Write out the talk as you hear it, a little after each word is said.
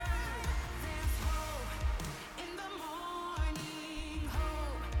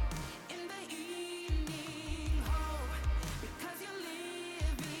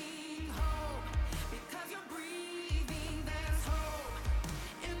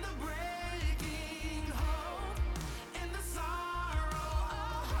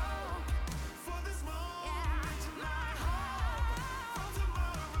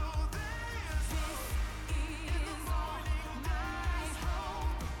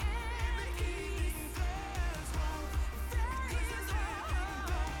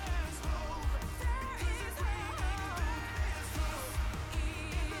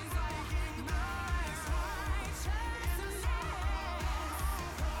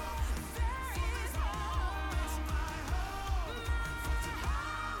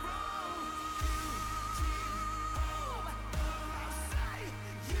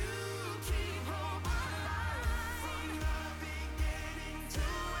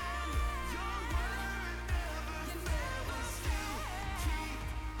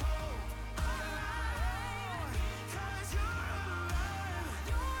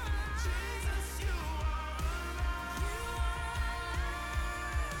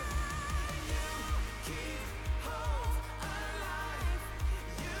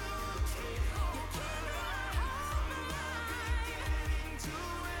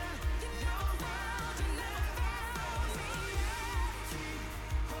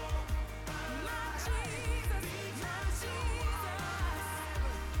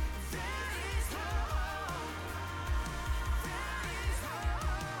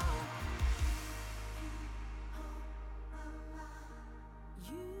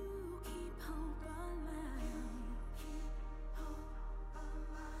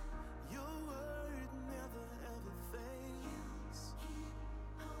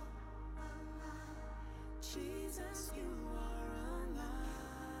Jesus, you are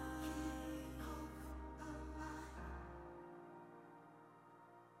alive. Keep hope alive.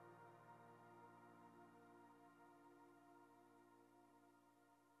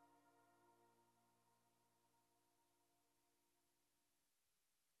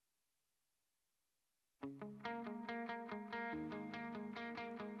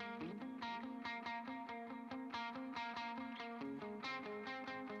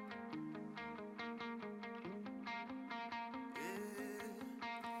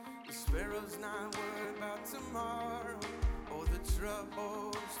 The sparrow's not worried about tomorrow or the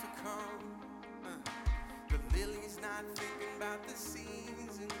troubles to come. The lily's not thinking about the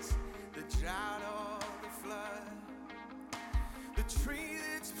seasons, the drought or the flood. The tree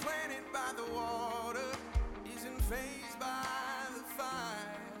that's planted by the water isn't fazed by the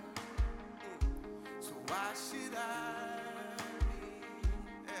fire. So why should I be?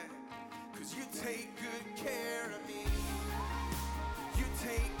 Yeah. 'Cause you take good care of me. You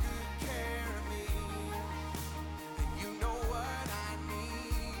take good care of me. And you know what I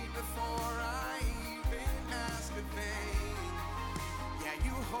need before I even ask a thing. Yeah,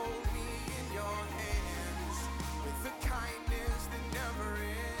 you hold me in your hands with a kindness that never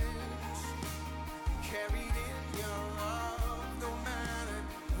ends. Carried in your love no matter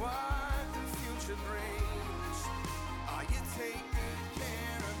what the future brings. Oh, you take good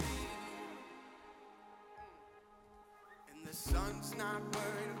care of me. And the sun's not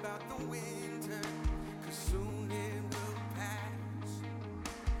worried about the winter, 'cause soon it will pass.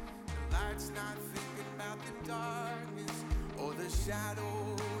 The light's not thinking about the darkness or the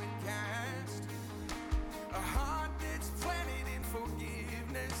shadow it casts. A heart that's planted in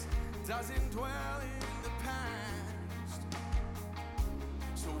forgiveness doesn't dwell in the past.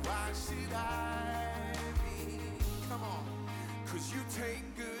 So why should I be? Come on. 'Cause you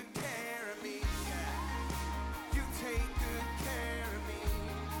take good care of me. Yeah. You take good care of me.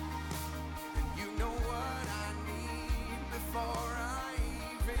 And you know what I need before I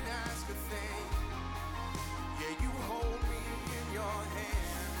even ask a thing. Yeah, you hold me in your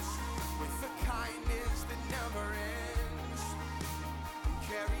hands with a kindness that never ends. I'm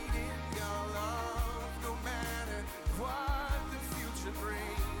carried in your love no matter what the future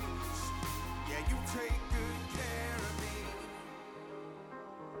brings. Yeah, you take good care of me.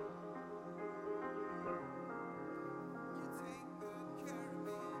 You take good care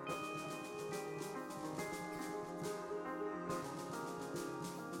of me.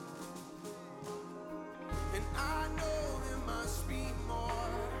 And I know there must be more,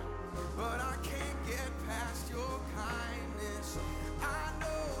 but I can't get past your kindness. I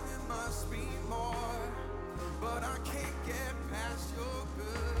know there must be more, but I can't get past your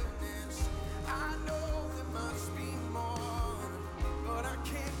goodness. I know there must be more, but I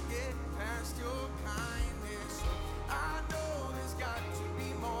can't get past your kindness. I know there's got to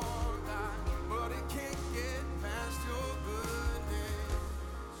be more, God, but it can't get past your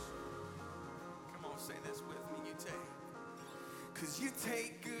goodness. Come on, say this with me. You take. 'Cause you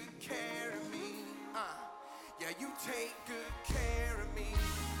take good care of me. Yeah, you take good care of me.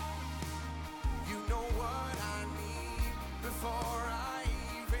 You know what I need before I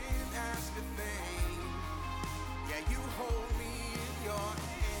even ask a thing. Yeah, you hold me in your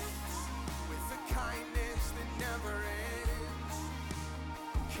hands with a kindness that never ends.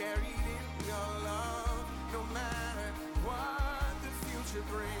 Carried in your love no matter what the future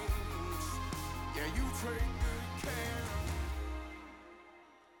brings. Yeah, you take good care of me.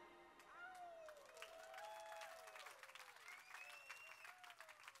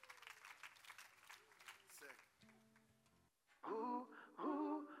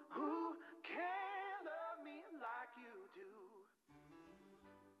 Who can love me like you do? Right here?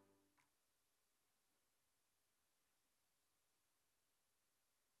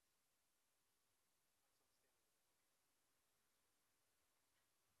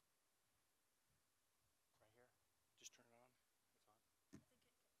 Just turn it on. It's on. Okay.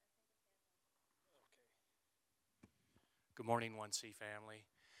 Good morning, 1C family.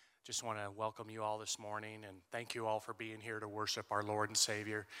 Just want to welcome you all this morning and thank you all for being here to worship our Lord and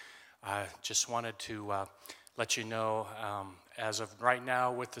Savior. I just wanted to let you know, as of right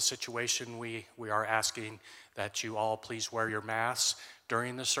now with the situation, we are asking that you all please wear your masks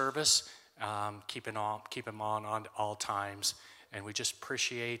during the service, keep them on all times, and we just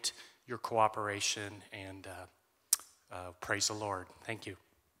appreciate your cooperation and praise the Lord. Thank you.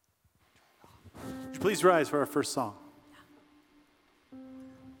 Would you please rise for our first song?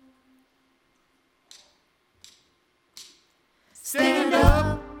 Stand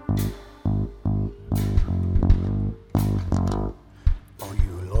up. Are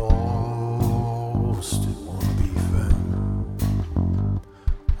you lost and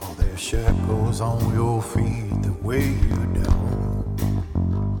shackles on your feet that weigh you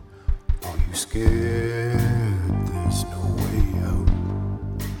down. Are you scared there's no way out?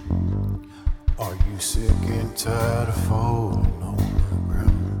 Are you sick and tired of falling on the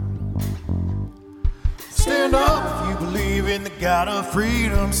ground? Stand up if you believe in the God of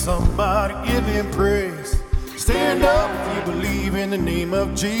freedom. Somebody give him praise. Stand up if you believe in the name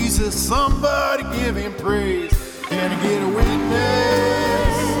of Jesus. Somebody give him praise. Can I get a witness?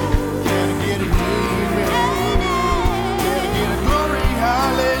 Can I get an amen? Can I get a glory?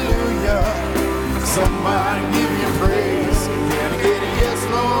 Hallelujah. Somebody give him praise. Can I get a yes,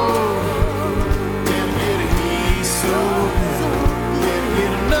 Lord? Can I get a he's so good? Can I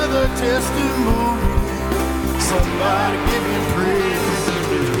get another testimony? Somebody give him praise.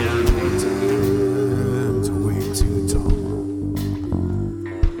 It's way too tall.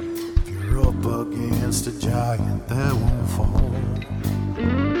 If you're up against a giant that won't fall,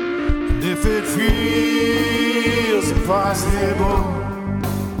 and if it feels impossible,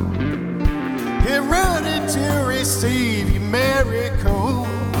 get ready to receive your miracle.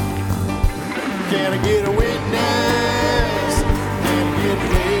 Can I get a witness? Can I get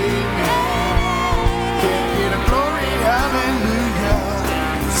an amen? Can I get a glory? Hallelujah.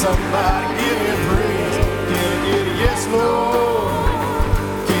 Somebody give him praise. Can I get a yes, Lord?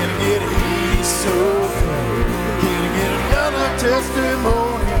 Can I get a he's so good? Can I get another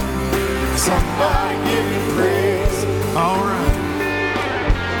testimony? Somebody give him praise. All right.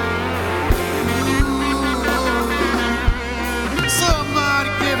 Somebody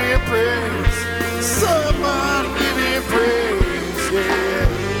give him praise. Somebody give him praise. Yeah.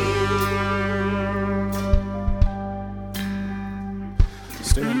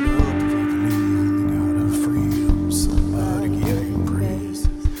 Stand up if you believe in the God of freedom. Somebody give him praise.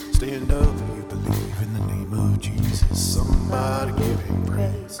 Stand up if you believe in the name of Jesus. Somebody give him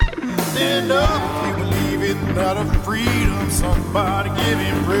praise. Stand up if you believe in the God of freedom. Somebody give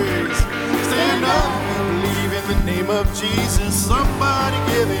him praise. Stand up if you believe in the name of Jesus. Somebody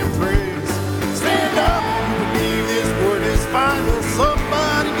give him praise. Stand up if you believe his word is final.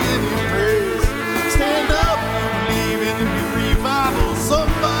 Somebody give him praise. Stand up if you believe in the new revival.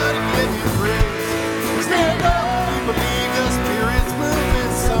 Somebody give him praise. Stand up if you believe the Spirit's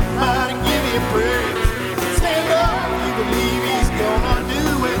moving. Somebody give him praise. Stand up if you believe he's gonna do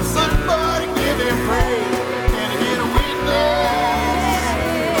it. Somebody give him praise. Can I get a witness?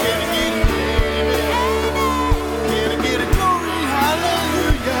 Can I get an amen? Can I get a glory?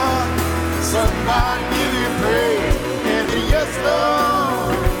 Hallelujah. Somebody give him praise. Can I get a yes,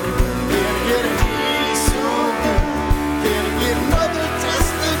 Lord? Can I get a he's so good? Can I get another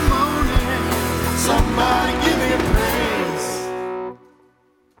testimony? Somebody give him praise.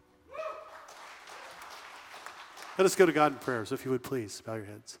 Let us go to God in prayer. So if you would please bow your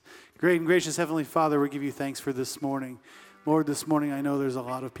heads. Great and gracious Heavenly Father, we give you thanks for this morning. Lord, this morning I know there's a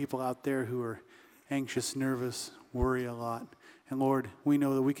lot of people out there who are anxious, nervous, worry a lot. And Lord, we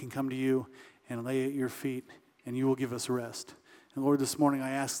know that we can come to you and lay at your feet and you will give us rest. And Lord, this morning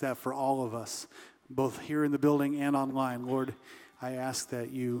I ask that for all of us, both here in the building and online. Lord, I ask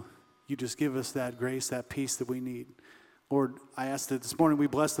that you just give us that grace, that peace that we need. Lord, I ask that this morning we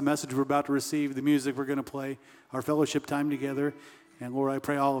bless the message we're about to receive, the music we're going to play, our fellowship time together. And Lord, I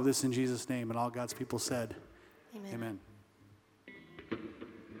pray all of this in Jesus' name. And all God's people said, Amen.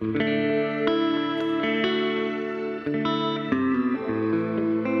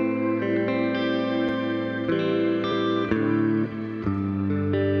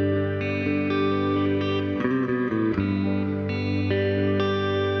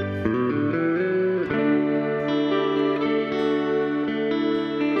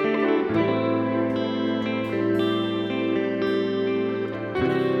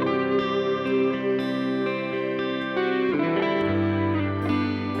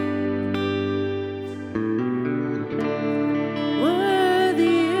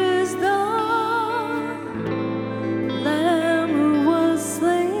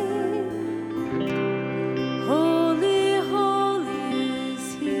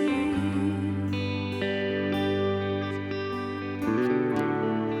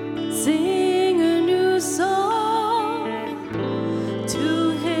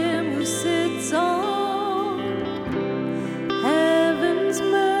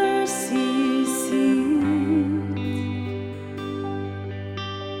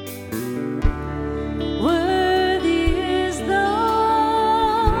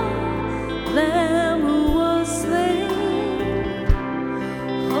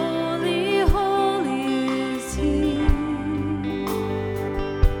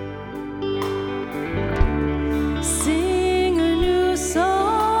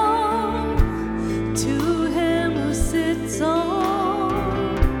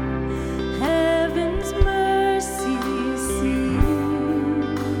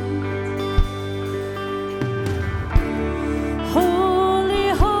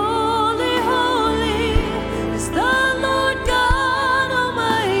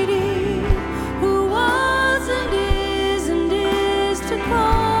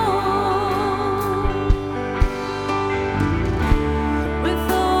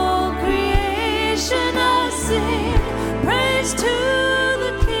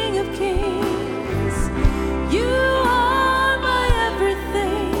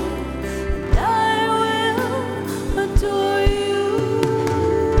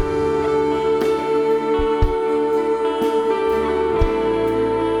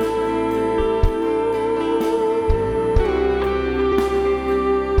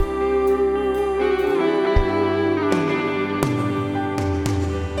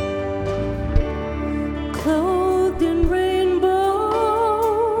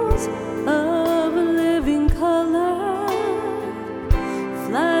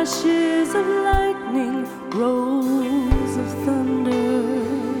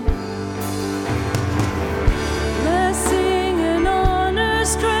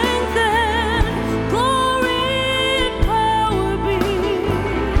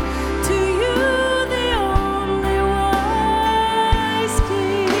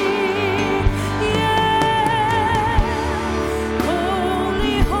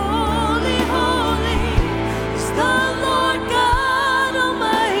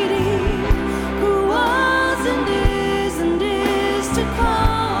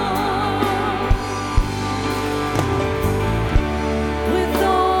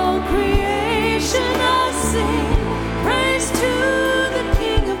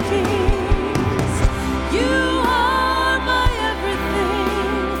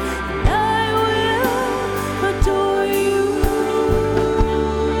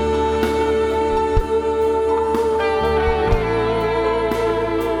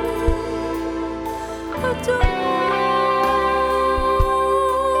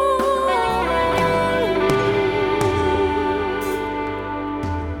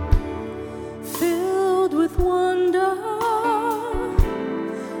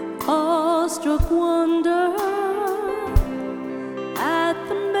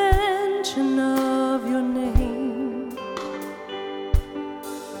 mention of your name.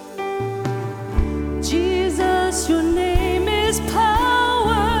 Jesus, your name is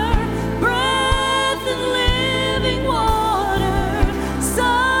power, breath and living water,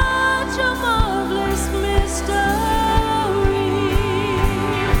 such a marvelous mystery.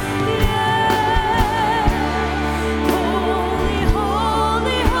 Yeah. Holy,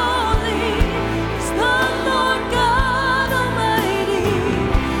 holy, holy is the Lord God Almighty,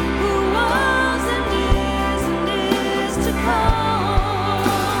 who was and is to come.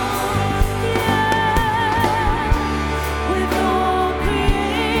 Yeah. With all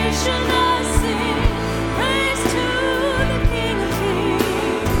creation I sing praise to the King of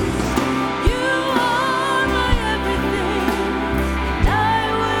Kings. You are my everything, and I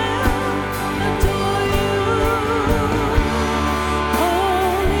will adore you.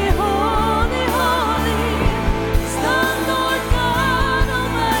 Holy, holy, holy is the Lord God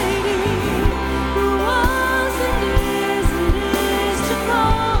Almighty, who was and is to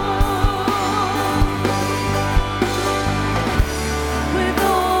come. With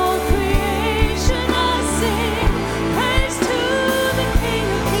all creation I sing praise to the King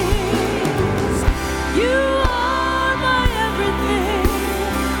of Kings. You are my everything,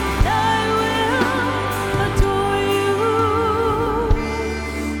 and I will adore you.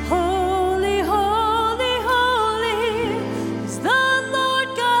 Holy, holy, holy is the Lord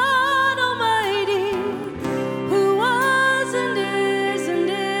God Almighty, who was and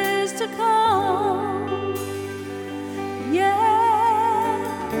is to come.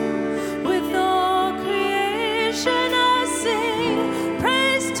 Yeah, with all creation I sing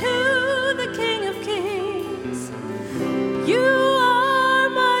praise to the King of Kings. You are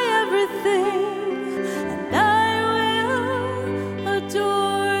my everything, and I will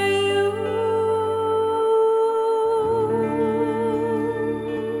adore you.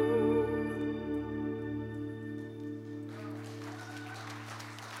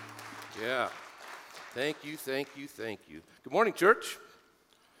 Yeah. Thank you, thank you, thank you. Good morning, church.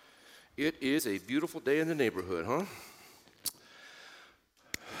 It is a beautiful day in the neighborhood, huh?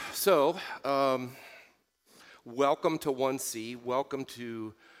 So, welcome to 1C. Welcome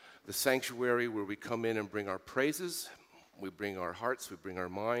to the sanctuary where we come in and bring our praises. We bring our hearts, we bring our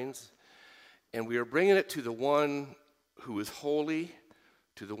minds. And we are bringing it to the one who is holy,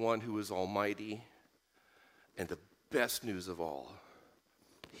 to the one who is almighty. And the best news of all,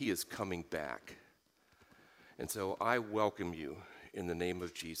 he is coming back. And so I welcome you in the name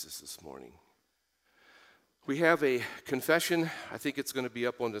of Jesus this morning. We have a confession. I think it's going to be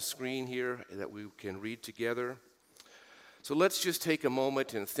up on the screen here that we can read together. So let's just take a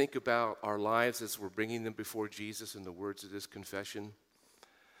moment and think about our lives as we're bringing them before Jesus in the words of this confession.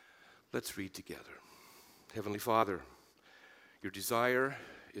 Let's read together. Heavenly Father, your desire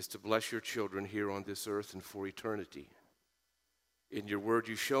is to bless your children here on this earth and for eternity. In your word,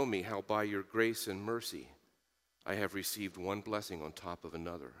 you show me how by your grace and mercy, I have received one blessing on top of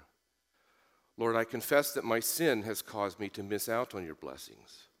another. Lord, I confess that my sin has caused me to miss out on your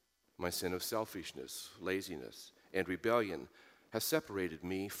blessings. My sin of selfishness, laziness, and rebellion has separated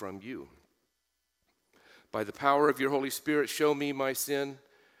me from you. By the power of your Holy Spirit, show me my sin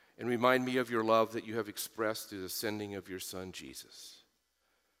and remind me of your love that you have expressed through the sending of your Son, Jesus.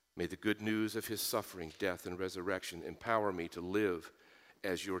 May the good news of his suffering, death, and resurrection empower me to live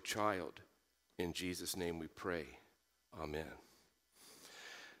as your child. In Jesus' name we pray. Amen.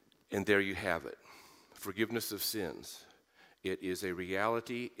 And there you have it. Forgiveness of sins. It is a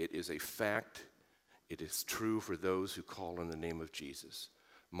reality. It is a fact. It is true for those who call on the name of Jesus.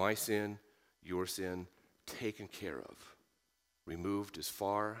 My sin, your sin, taken care of. Removed as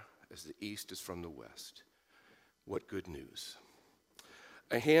far as the east is from the west. What good news.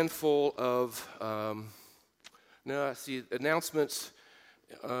 A handful of announcements.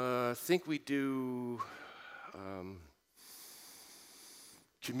 I think we do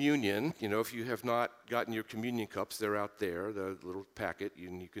communion. You know, if you have not gotten your communion cups, they're out there, the little packet.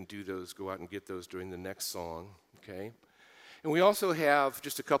 You can do those, go out and get those during the next song, okay? And we also have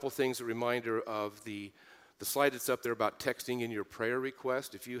just a couple things, a reminder of the slide that's up there about texting in your prayer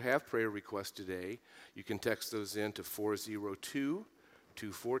request. If you have prayer requests today, you can text those in to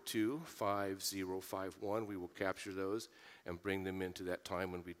 402-242-5051. We will capture those and bring them into that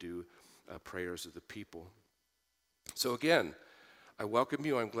time when we do prayers of the people. So again, I welcome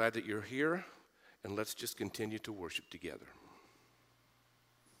you. I'm glad that you're here, and let's just continue to worship together.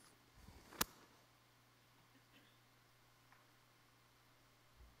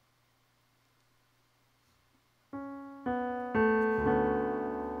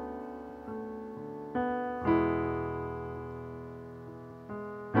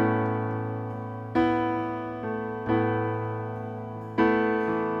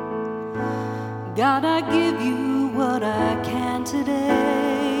 God, I give you what I can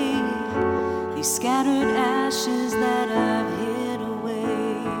today. These scattered ashes that I've hid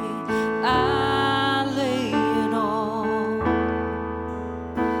away, I lay it all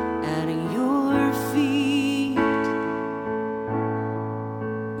at your feet.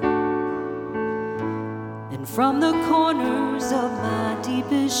 And from the corners of my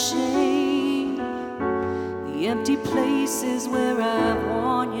deepest shame, the empty places where I've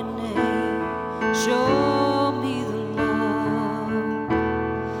worn your name, show me the love.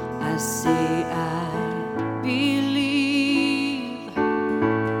 I say I believe.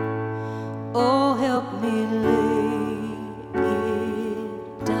 Oh, help me lay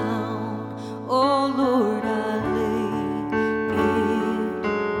it down. Oh, Lord, I lay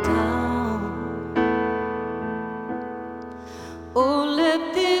it down. Oh,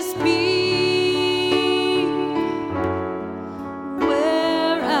 let this be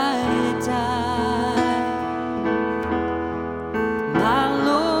where I die, my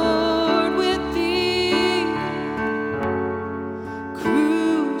Lord, with thee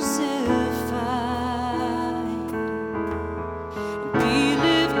crucified. Be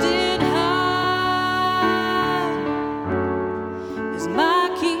lifted high as my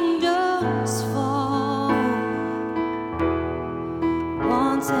kingdoms fall,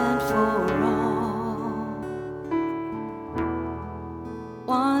 once and for all,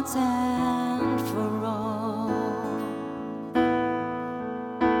 once and for all.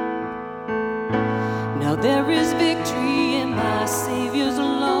 Now there is victory in my Savior's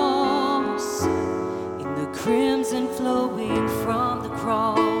loss, in the crimson flowing from the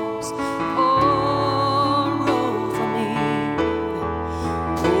cross. Pour over me,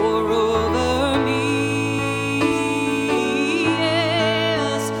 pour over me,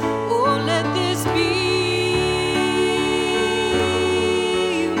 yes. Oh, let this be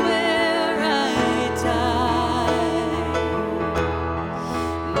where I die,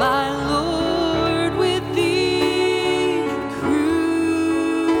 my Lord, with thee crucified.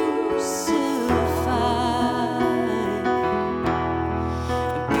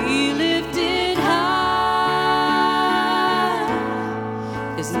 Be lifted high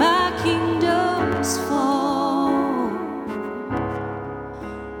as my kingdoms fall,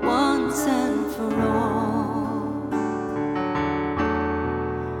 once and for all,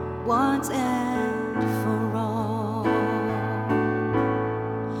 once and for all.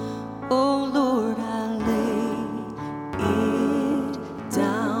 Oh, Lord, I lay it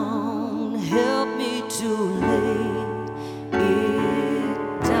down. Help me to lay it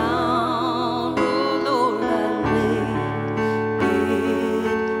down. Oh, Lord, I lay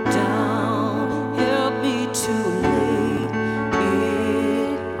it down. Help me to lay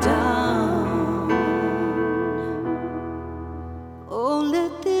it down. Oh,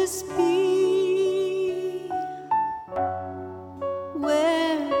 let this be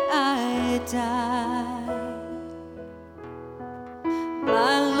where I die,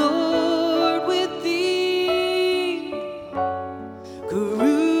 my Lord, with thee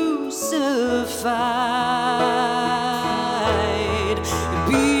crucified.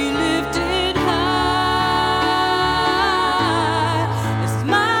 Be lifted high as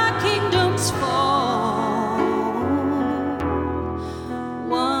my kingdoms fall,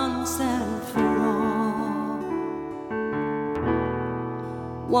 once and for all,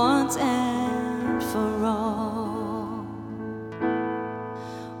 once and for all,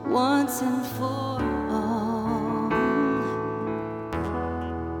 once and for all,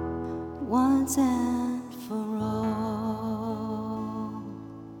 once and for all.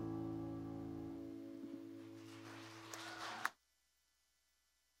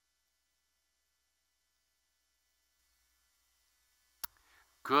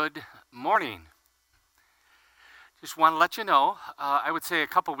 Good morning. Just want to let you know, I would say a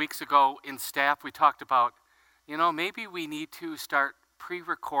couple weeks ago in staff we talked about, maybe we need to start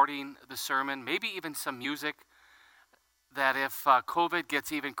pre-recording the sermon, maybe even some music, that if COVID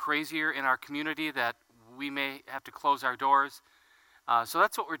gets even crazier in our community that we may have to close our doors. So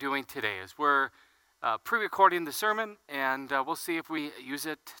that's what we're doing today, is we're pre-recording the sermon, and we'll see if we use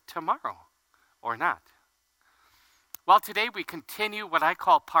it tomorrow or not. Well, today we continue what I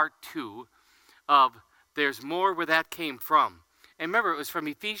call part 2 of There's More Where That Came From. And remember, it was from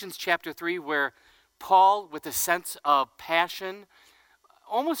Ephesians chapter 3 where Paul, with a sense of passion,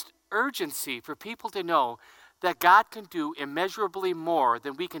 almost urgency for people to know that God can do immeasurably more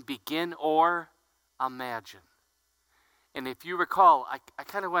than we can begin or imagine. And if you recall, I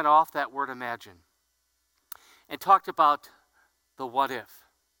kind of went off that word imagine and talked about the what if.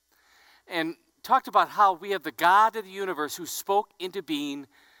 And talked about how we have the God of the universe who spoke into being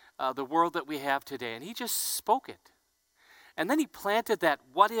the world that we have today. And he just spoke it. And then he planted that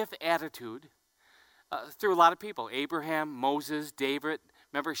what-if attitude through a lot of people. Abraham, Moses, David.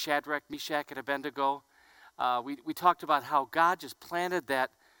 Remember Shadrach, Meshach, and Abednego? We talked about how God just planted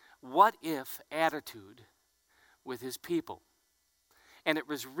that what-if attitude with his people. And it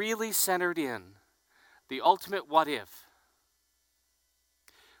was really centered in the ultimate what-if.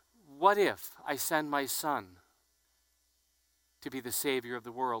 What if I send my son to be the Savior of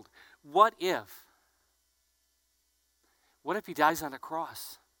the world? What if he dies on a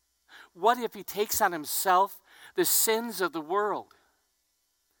cross? What if he takes on himself the sins of the world?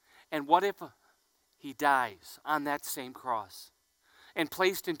 And what if he dies on that same cross and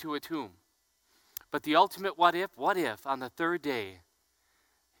placed into a tomb? But the ultimate what if on the third day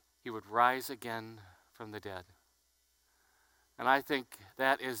he would rise again from the dead? And I think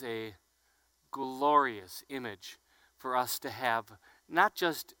that is a glorious image for us to have, not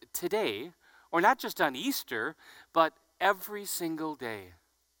just today, or not just on Easter, but every single day.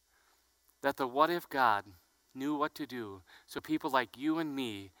 That the what if God knew what to do so people like you and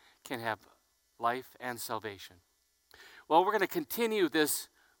me can have life and salvation. Well, we're going to continue this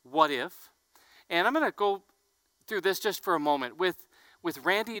what if, and I'm going to go through this just for a moment. With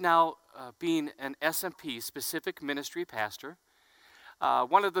Randy now being an SMP, specific ministry pastor,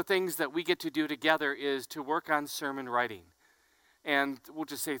 one of the things that we get to do together is to work on sermon writing. And we'll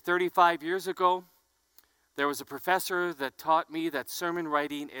just say 35 years ago, there was a professor that taught me that sermon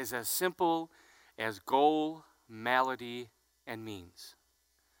writing is as simple as goal, melody, and means.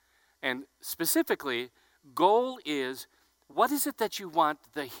 And specifically, goal is, what is it that you want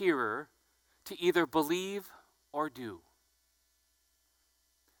the hearer to either believe or do?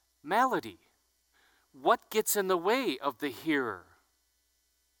 Melody, what gets in the way of the hearer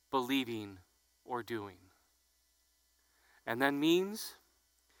believing or doing? And then means,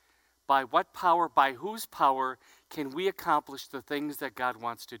 by what power, by whose power can we accomplish the things that God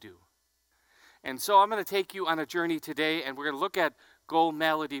wants to do? And so I'm going to take you on a journey today, and we're going to look at goal,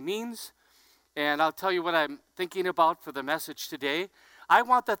 melody, means. And I'll tell you what I'm thinking about for the message today. I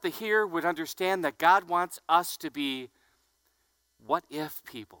want that the hearer would understand that God wants us to be what if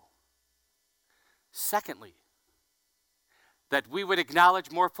people. Secondly, that we would acknowledge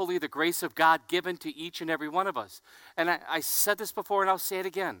more fully the grace of God given to each and every one of us. And I said this before, and I'll say it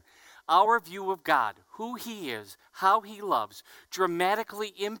again. Our view of God, who he is, how he loves,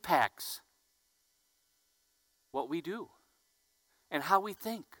 dramatically impacts what we do and how we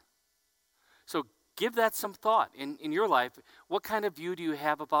think. So give that some thought in your life. What kind of view do you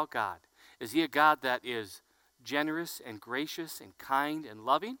have about God? Is he a God that is generous and gracious and kind and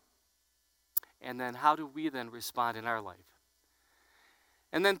loving? And then how do we then respond in our life?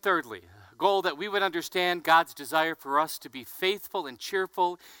 And then thirdly, goal that we would understand God's desire for us to be faithful and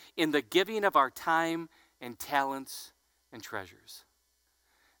cheerful in the giving of our time and talents and treasures.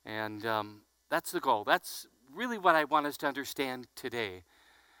 And that's the goal. That's really what I want us to understand today.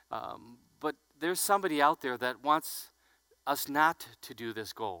 But there's somebody out there that wants us not to do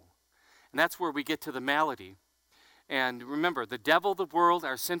this goal. And that's where we get to the malady. And remember, the devil, the world,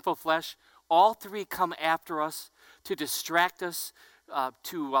 our sinful flesh, all three come after us to distract us,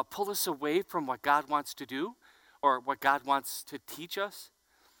 to pull us away from what God wants to do or what God wants to teach us.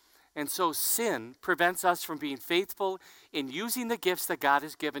 And so sin prevents us from being faithful in using the gifts that God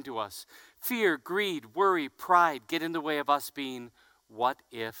has given to us. Fear, greed, worry, pride get in the way of us being what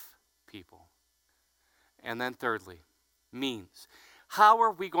if people. And then thirdly, means. How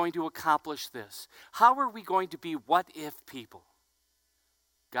are we going to accomplish this? How are we going to be what if people?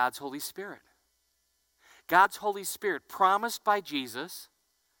 God's Holy Spirit. God's Holy Spirit promised by Jesus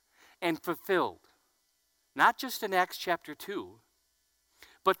and fulfilled, not just in Acts chapter 2,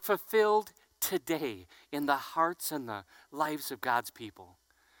 but fulfilled today in the hearts and the lives of God's people.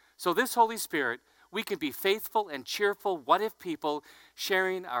 So this Holy Spirit, we can be faithful and cheerful what if people,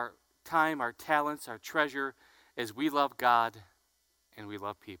 sharing our time, our talents, our treasure as we love God and we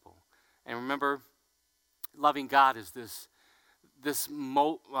love people. And remember, loving God is this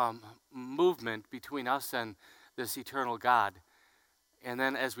movement between us and this eternal God. And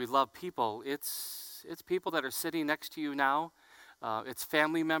then as we love people, it's people that are sitting next to you now. It's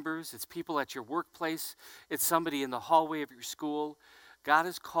family members. It's people at your workplace. It's somebody in the hallway of your school. God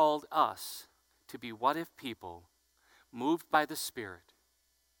has called us to be what if people, moved by the Spirit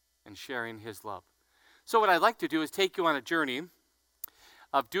and sharing his love. So what I'd like to do is take you on a journey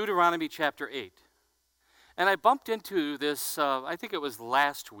of Deuteronomy chapter 8. And I bumped into this, I think it was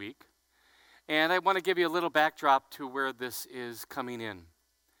last week, and I want to give you a little backdrop to where this is coming in.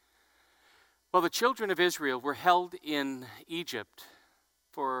 Well, the children of Israel were held in Egypt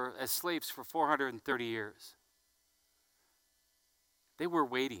as slaves for 430 years. They were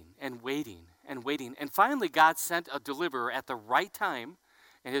waiting and waiting and waiting. And finally, God sent a deliverer at the right time,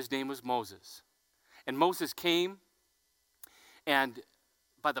 and his name was Moses. And Moses came, and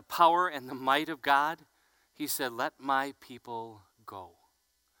by the power and the might of God, he said, "Let my people go."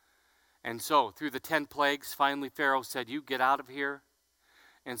 And so, through the 10 plagues, finally Pharaoh said, "You get out of here."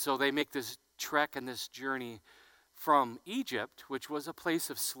 And so they make this trek and this journey from Egypt, which was a place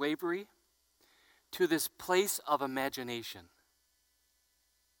of slavery, to this place of imagination.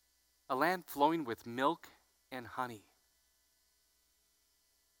 A land flowing with milk and honey.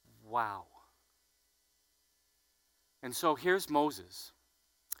 Wow. And so here's Moses.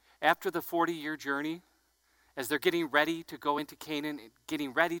 After the 40-year journey, as they're getting ready to go into Canaan,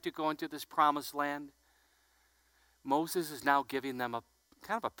 getting ready to go into this promised land, Moses is now giving them a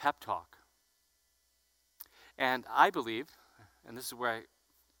kind of a pep talk. And I believe, and this is where I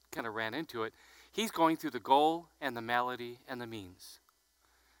kind of ran into it, he's going through the goal and the malady and the means.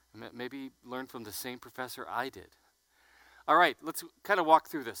 Maybe learn from the same professor I did. All right, let's kind of walk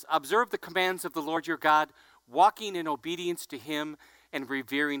through this. Observe the commands of the Lord your God, walking in obedience to him and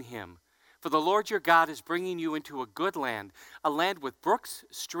revering him. For the Lord your God is bringing you into a good land, a land with brooks,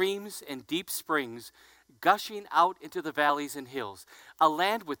 streams, and deep springs, gushing out into the valleys and hills, a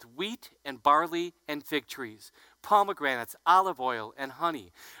land with wheat and barley and fig trees, pomegranates, olive oil, and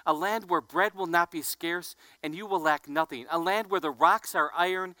honey, a land where bread will not be scarce and you will lack nothing, a land where the rocks are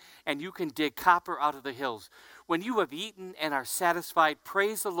iron and you can dig copper out of the hills. When you have eaten and are satisfied,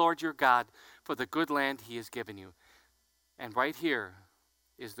 praise the Lord your God for the good land he has given you. And right here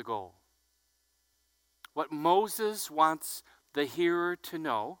is the goal. What Moses wants the hearer to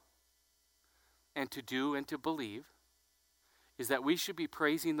know and to do and to believe is that we should be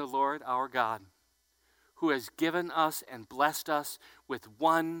praising the Lord our God, who has given us and blessed us with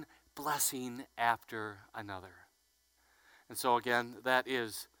one blessing after another. And so again, that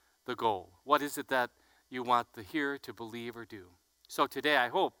is the goal. What is it that you want the hearer to believe or do? So today I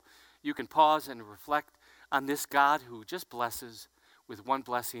hope you can pause and reflect on this God who just blesses with one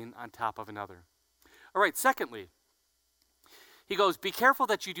blessing on top of another. All right, secondly, he goes, be careful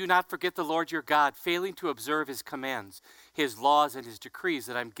that you do not forget the Lord your God, failing to observe his commands, his laws, and his decrees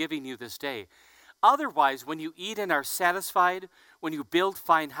that I'm giving you this day. Otherwise, when you eat and are satisfied, when you build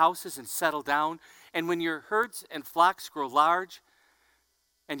fine houses and settle down, and when your herds and flocks grow large,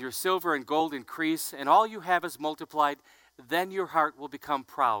 and your silver and gold increase, and all you have is multiplied, then your heart will become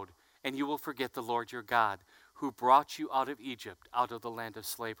proud, and you will forget the Lord your God, who brought you out of Egypt, out of the land of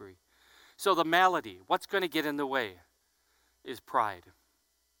slavery. So the malady, what's going to get in the way, is pride.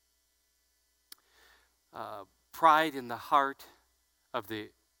 Pride in the heart of the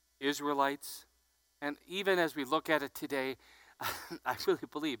Israelites. And even as we look at it today, I really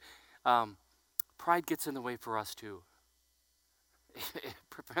believe pride gets in the way for us too. It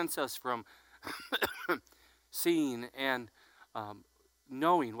prevents us from seeing and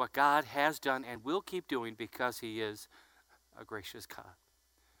knowing what God has done and will keep doing because he is a gracious God.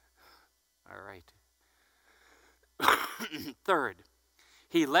 All right. Third,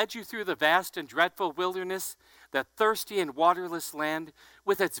 he led you through the vast and dreadful wilderness, the thirsty and waterless land,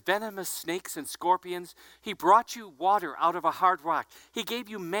 with its venomous snakes and scorpions. He brought you water out of a hard rock. He gave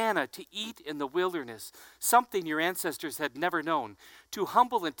you manna to eat in the wilderness, something your ancestors had never known, to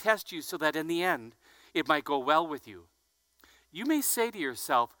humble and test you so that in the end it might go well with you. You may say to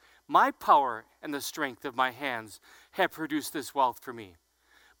yourself, my power and the strength of my hands have produced this wealth for me.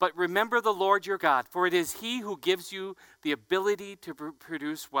 But remember the Lord your God, for it is he who gives you the ability to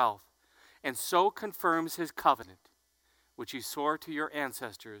produce wealth, and so confirms his covenant, which he swore to your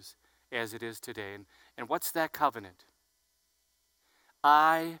ancestors as it is today. And what's that covenant?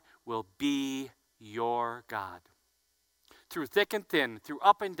 I will be your God. Through thick and thin, through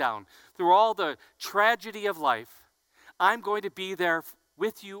up and down, through all the tragedy of life, I'm going to be there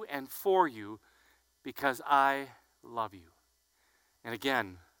with you and for you because I love you. And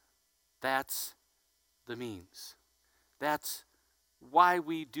again, that's the means. That's why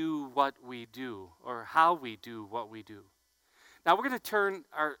we do what we do, or how we do what we do. Now we're going to turn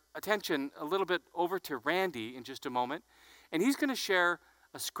our attention a little bit over to Randy in just a moment, and he's going to share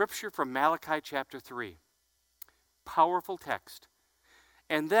a scripture from Malachi chapter 3. Powerful text.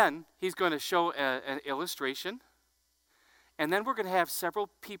 And then he's going to show an illustration, and then we're going to have several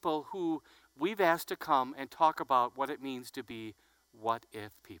people who we've asked to come and talk about what it means to be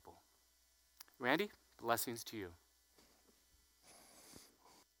what-if people. Randy, blessings to you.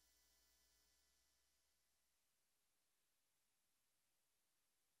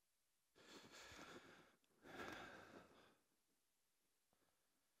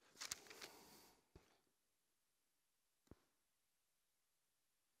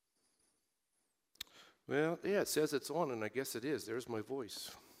 Well, yeah, it says it's on, and I guess it is. There's my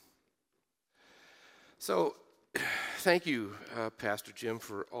voice. So, thank you, Pastor Jim,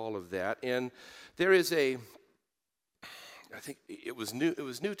 for all of that. And there is I think it was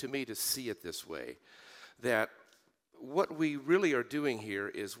new to me to see it this way, that what we really are doing here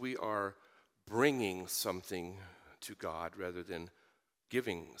is we are bringing something to God rather than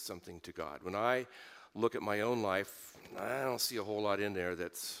giving something to God. When I look at my own life, I don't see a whole lot in there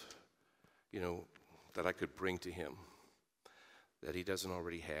that's, that I could bring to him, that he doesn't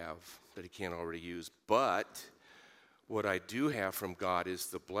already have, that he can't already use. But what I do have from God is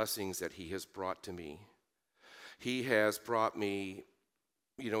the blessings that he has brought to me. He has brought me,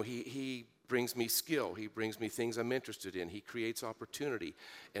 he brings me skill. He brings me things I'm interested in. He creates opportunity.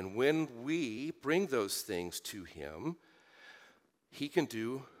 And when we bring those things to him, he can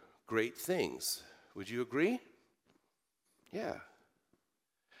do great things. Would you agree? Yeah.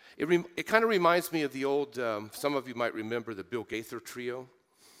 It kind of reminds me of the old, some of you might remember the Bill Gaither Trio.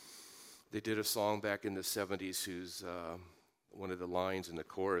 They did a song back in the 70s whose one of the lines in the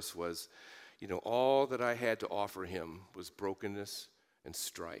chorus was, all that I had to offer him was brokenness and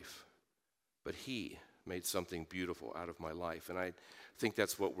strife. But he made something beautiful out of my life. And I think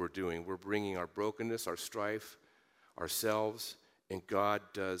that's what we're doing. We're bringing our brokenness, our strife, ourselves, and God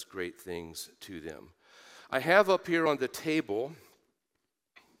does great things to them. I have up here on the table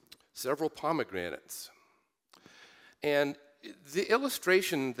several pomegranates. And the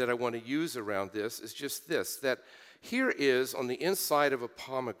illustration that I want to use around this is just this, that here is on the inside of a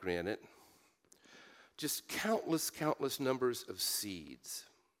pomegranate just countless numbers of seeds.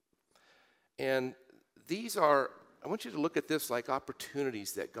 And these are, I want you to look at this like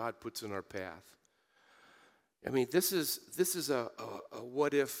opportunities that God puts in our path. I mean, this is a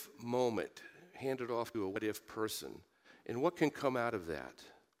what-if moment handed off to a what-if person. And what can come out of that?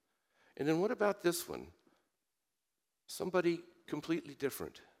 And then what about this one? Somebody completely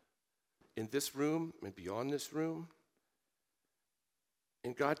different in this room and beyond this room.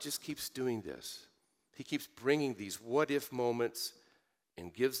 And God just keeps doing this. He keeps bringing these what-if moments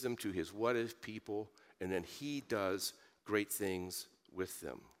and gives them to his what-if people, and then he does great things with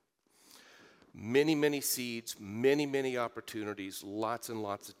them. Many seeds, many opportunities, lots and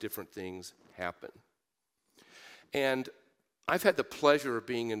lots of different things happen. And I've had the pleasure of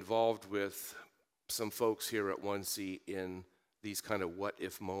being involved with some folks here at 1C in these kind of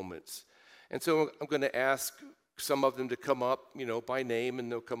what-if moments. And so I'm going to ask some of them to come up, by name,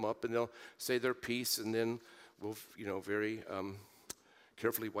 and they'll come up and they'll say their piece, and then we'll, very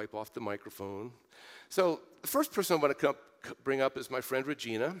carefully wipe off the microphone. So the first person I want to bring up is my friend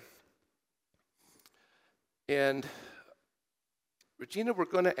Regina. And Regina, we're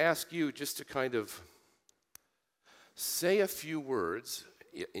going to ask you just to kind of say a few words.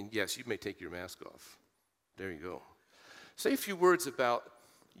 And yes, you may take your mask off. There you go. Say a few words about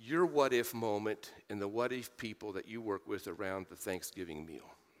your what-if moment and the what-if people that you work with around the Thanksgiving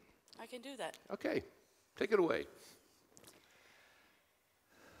meal. I can do that. Okay, take it away.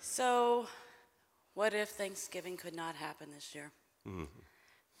 So, what if Thanksgiving could not happen this year? Mm-hmm.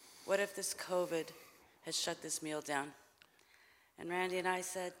 What if this COVID has shut this meal down? And Randy and I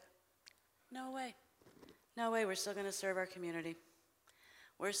said, no way. No way, we're still going to serve our community.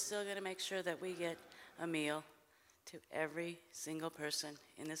 We're still going to make sure that we get a meal to every single person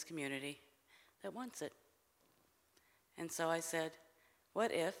in this community that wants it. And so I said,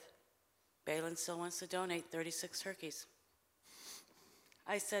 what if Balin still wants to donate 36 turkeys?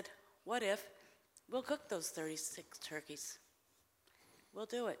 I said, what if we'll cook those 36 turkeys? We'll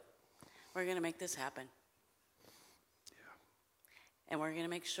do it. We're going to make this happen. Yeah. And we're going to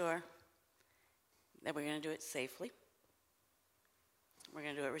make sure that we're going to do it safely. We're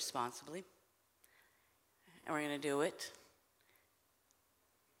going to do it responsibly. And we're going to do it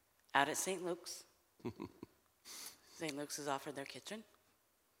out at St. Luke's. St. Luke's has offered their kitchen.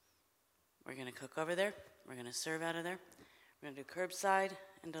 We're going to cook over there. We're going to serve out of there. We're going to do curbside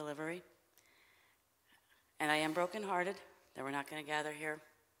and delivery. And I am brokenhearted that we're not going to gather here.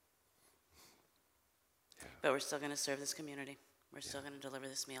 Yeah. But we're still going to serve this community. We're still going to deliver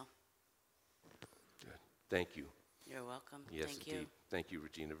this meal. Good. Thank you. You're welcome. Yes, Thank indeed. you. Thank you,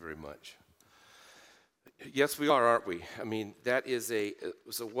 Regina, very much. Yes, we are, aren't we? I mean, it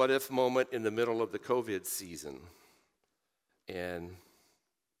was a what-if moment in the middle of the COVID season. And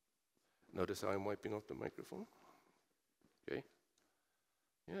notice how I'm wiping off the microphone? Okay.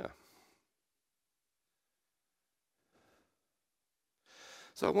 Yeah.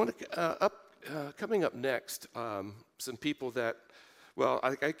 So I want to, coming up next, some people that, well,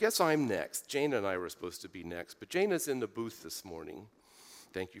 I guess I'm next. Jana and I were supposed to be next, but Jana's in the booth this morning.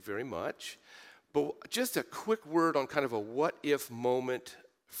 Thank you very much. But just a quick word on kind of a what-if moment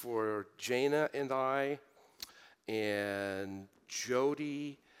for Jana and I, and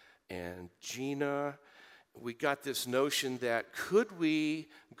Jody, and Gina. We got this notion that could we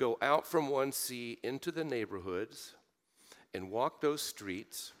go out from 1C into the neighborhoods and walk those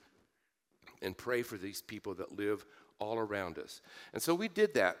streets and pray for these people that live all around us. And so we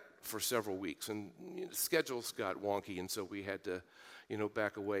did that for several weeks, and schedules got wonky, and so we had to,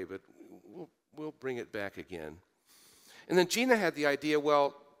 back away, but we'll bring it back again. And then Gina had the idea,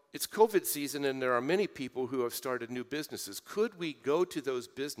 well, it's COVID season, and there are many people who have started new businesses. Could we go to those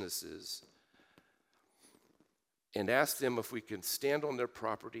businesses and ask them if we can stand on their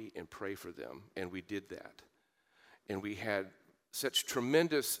property and pray for them? And we did that. And we had such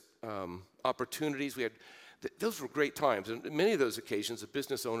tremendous opportunities. Those were great times. And many of those occasions, the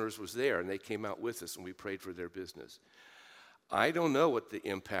business owners was there, and they came out with us, and we prayed for their business. I don't know what the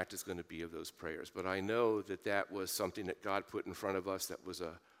impact is going to be of those prayers, but I know that that was something that God put in front of us that was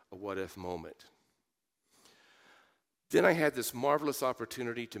a what-if moment. Then I had this marvelous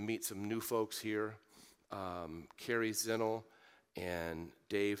opportunity to meet some new folks here, Carrie Zinnel and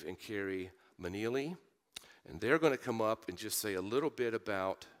Dave and Carrie Manili, and they're going to come up and just say a little bit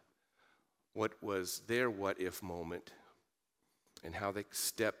about what was their what-if moment and how they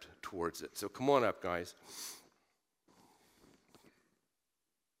stepped towards it. So come on up, guys.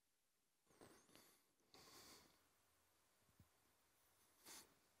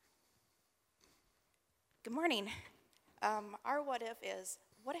 Good morning. Our what if is,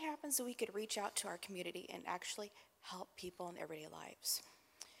 what happens if we could reach out to our community and actually help people in everyday lives?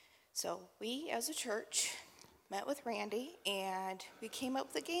 So we, as a church, met with Randy, and we came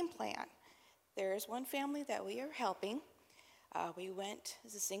up with a game plan. There's one family that we are helping. We went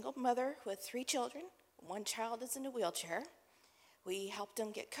as a single mother with 3 children. One child is in a wheelchair. We helped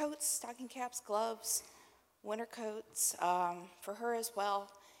them get coats, stocking caps, gloves, winter coats for her as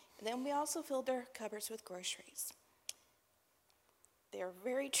well. And then we also filled their cupboards with groceries. They're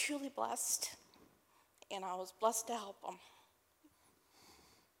very truly blessed, and I was blessed to help them.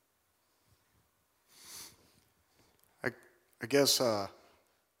 I guess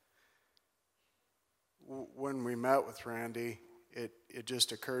when we met with Randy, it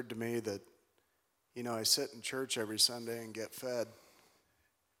just occurred to me that, I sit in church every Sunday and get fed,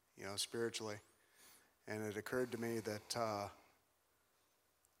 spiritually. And it occurred to me that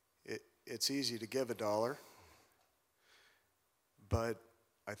it's easy to give $1, but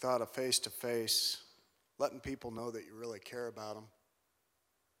I thought a face-to-face, letting people know that you really care about them,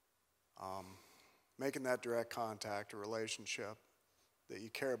 making that direct contact, a relationship, that you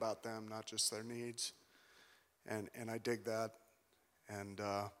care about them, not just their needs, and I dig that, and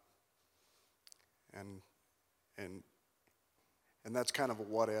that's kind of a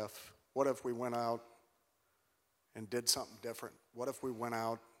what if. What if we went out and did something different? What if we went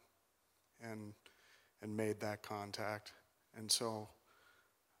out and made that contact? And so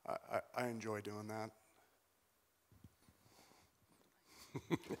I enjoy doing that.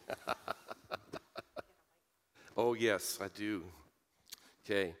 Oh, yes, I do.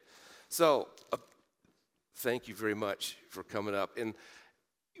 Okay. So, thank you very much for coming up. And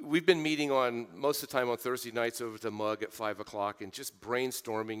we've been meeting most of the time on Thursday nights over at the Mug at 5 o'clock and just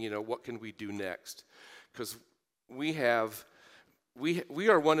brainstorming, what can we do next? Because we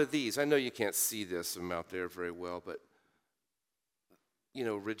are one of these. I know you can't see this from out there very well, but,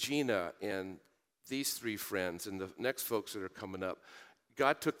 Regina and these 3 friends and the next folks that are coming up,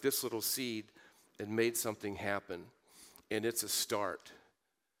 God took this little seed and made something happen, and it's a start.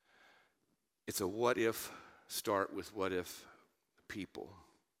 It's a what-if start with what-if people.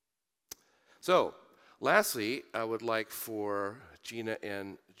 So, lastly, I would like for Gina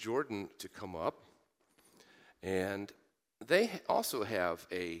and Jordan to come up, and they also have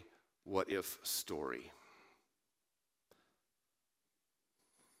a what-if story.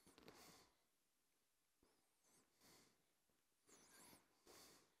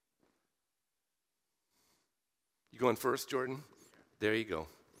 You going first, Jordan? There you go.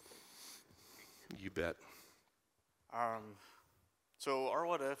 You bet. So our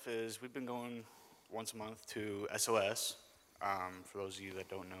what if is we've been going once a month to SOS. For those of you that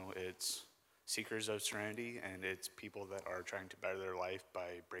don't know, it's Seekers of Serenity, and it's people that are trying to better their life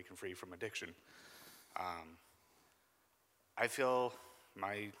by breaking free from addiction. I feel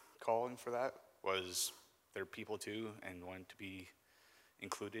my calling for that was they're people too and want to be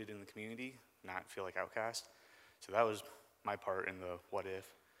included in the community, not feel like outcast. So that was my part in the what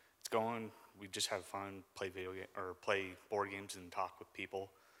if. It's going, we just have fun, play play board games and talk with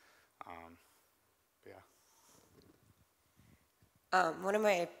people. Yeah. One of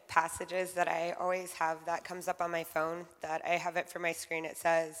my passages that I always have that comes up on my phone, that I have it for my screen, it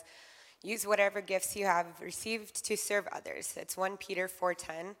says, use whatever gifts you have received to serve others. It's 1 Peter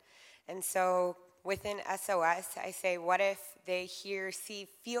 4:10. And so within SOS, I say, what if they hear, see,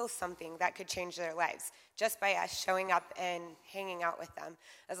 feel something that could change their lives just by us showing up and hanging out with them?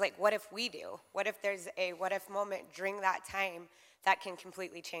 I was like, what if we do? What if there's a what if moment during that time that can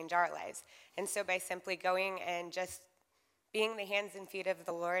completely change our lives? And so by simply going and just being the hands and feet of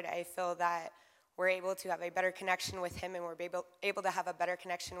the Lord, I feel that we're able to have a better connection with him, and we're able to have a better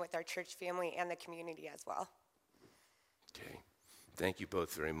connection with our church family and the community as well. Okay. Thank you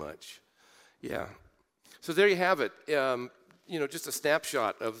both very much. Yeah. So there you have it. Just a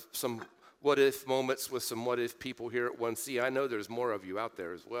snapshot of some what-if moments with some what-if people here at 1C. I know there's more of you out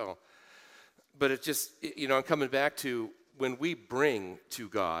there as well. But it just, I'm coming back to when we bring to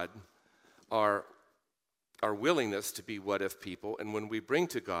God our willingness to be what-if people, and when we bring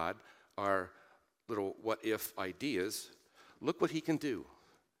to God our little what-if ideas, look what he can do.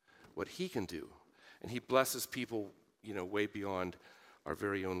 What he can do. And he blesses people, way beyond our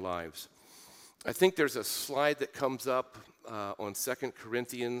very own lives. I think there's a slide that comes up on 2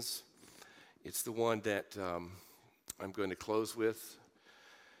 Corinthians. It's the one that I'm going to close with.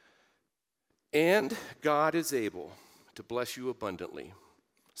 And God is able to bless you abundantly,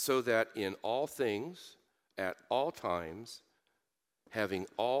 so that in all things, at all times, having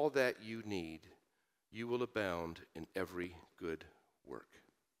all that you need, you will abound in every good work.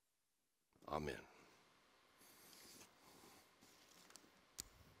 Amen.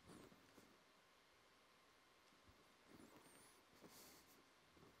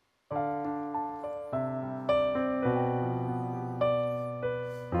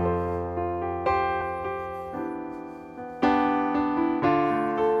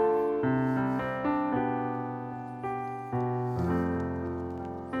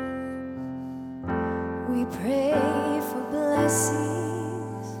 We pray for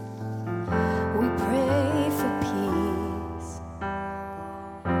blessings, we pray for peace,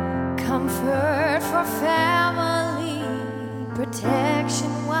 comfort for family,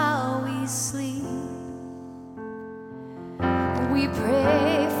 protection while we sleep. We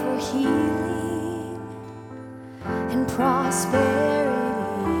pray for healing and prosperity.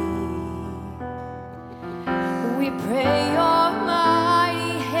 We pray your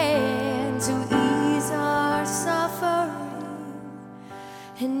mighty hand to ease our suffering,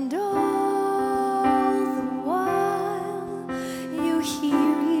 and all the while you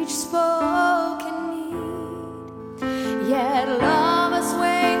hear each spoken need. Yet love us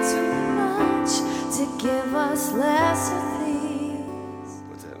way too much to give us less of these.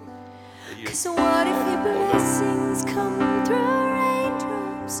 What's that? 'Cause what if your blessings come through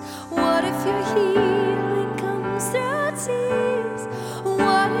raindrops? What if your healing comes through tears?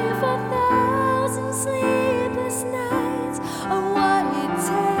 What if 1,000 sleepless nights are what it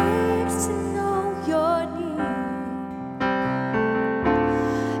takes to know your need?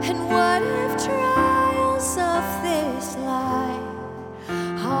 And what if trials of this life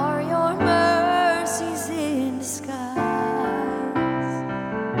are your mercies in disguise?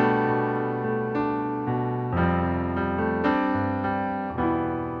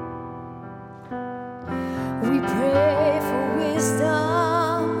 We pray for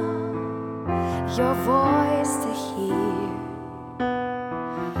wisdom, your voice to hear.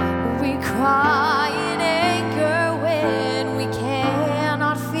 We cry in anger when we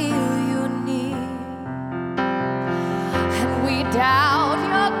cannot feel you near. And we doubt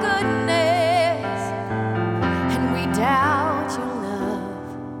your goodness, and we doubt your love,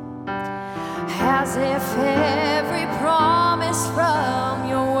 as if every promise from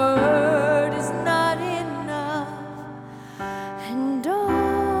your word is not enough. And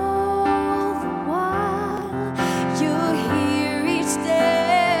all the while you hear each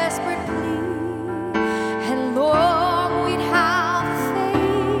desperate plea, and Lord, we'd have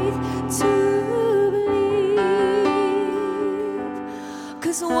faith to believe.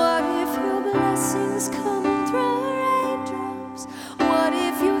 'Cause what if your blessings come through raindrops? What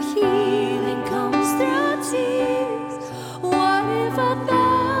if your healing comes through tears? What if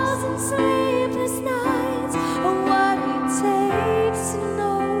 1,000 sleepless nights are what it takes to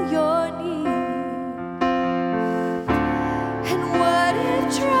know your need? And what if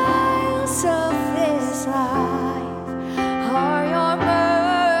trials of this life are your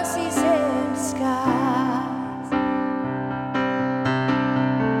mercies in disguise?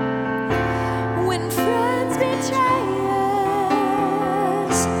 When friends betray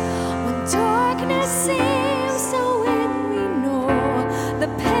us, when darkness seems so win, we know the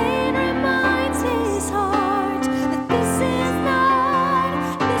pain reminds his heart that this is not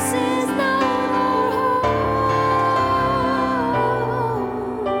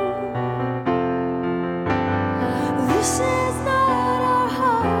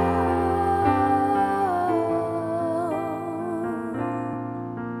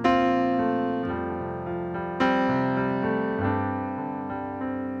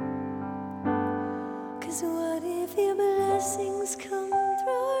your blessings come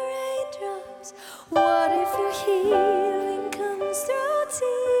through raindrops? What if your healing comes through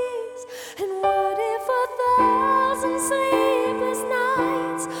tears? And what if 1,000 sleepless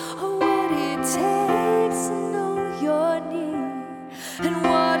nights are what it takes to know you're near? And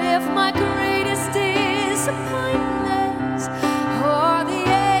what if my greatest disappointments or the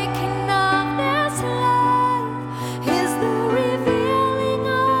aching of this life is the revealing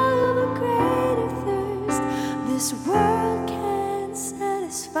of a greater thirst this world can't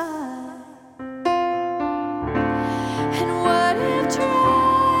satisfy? And what if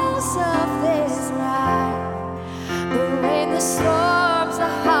trials of this life, the rain, the storms, the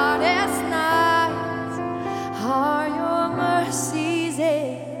hardest nights, are your mercies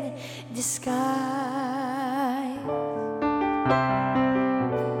in disguise?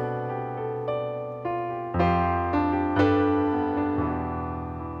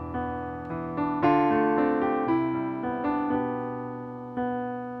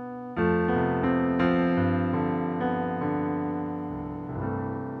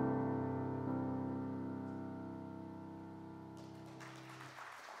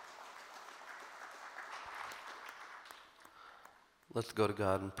 Let's go to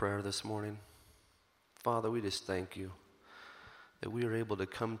God in prayer this morning. Father, we just thank you that we are able to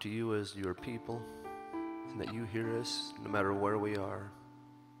come to you as your people and that you hear us no matter where we are.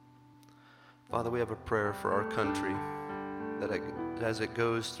 Father, we have a prayer for our country that as it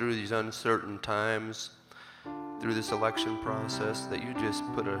goes through these uncertain times, through this election process, that you just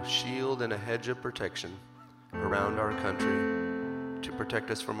put a shield and a hedge of protection around our country to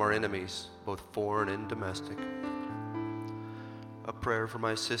protect us from our enemies, both foreign and domestic. A prayer for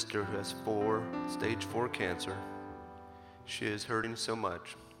my sister who has stage 4 cancer. She is hurting so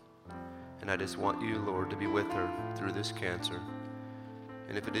much, and I just want you, Lord, to be with her through this cancer.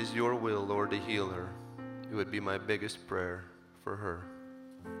 And if it is your will, Lord, to heal her, it would be my biggest prayer for her.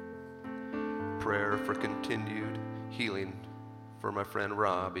 Prayer for continued healing for my friend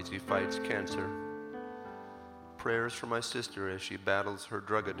Rob as he fights cancer. Prayers for my sister as she battles her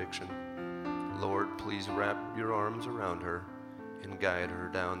drug addiction. Lord, please wrap your arms around her and guide her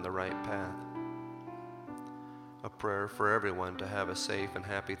down the right path. A prayer for everyone to have a safe and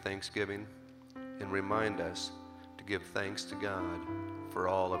happy Thanksgiving and remind us to give thanks to God for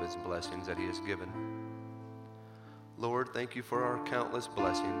all of his blessings that he has given. Lord, thank you for our countless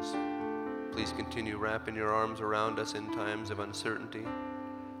blessings. Please continue wrapping your arms around us in times of uncertainty.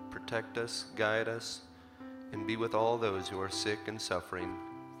 Protect us, guide us, and be with all those who are sick and suffering.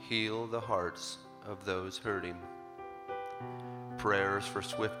 Heal the hearts of those hurting. Prayers for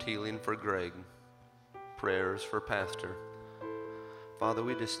swift healing for Greg. Prayers for Pastor. Father,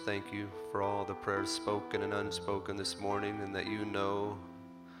 we just thank you for all the prayers spoken and unspoken this morning, and that you know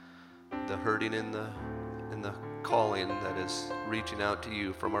the hurting and the calling that is reaching out to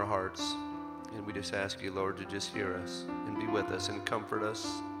you from our hearts. And we just ask you, Lord, to just hear us and be with us and comfort us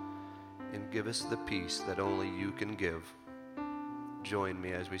and give us the peace that only you can give. Join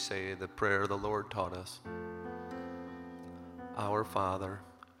me as we say the prayer the Lord taught us. Our Father,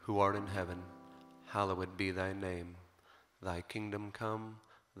 who art in heaven, hallowed be thy name. Thy kingdom come,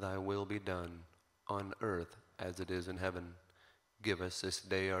 thy will be done, on earth as it is in heaven. Give us this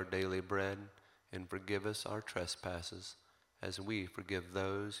day our daily bread, and forgive us our trespasses, as we forgive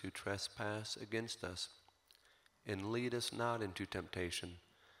those who trespass against us. And lead us not into temptation,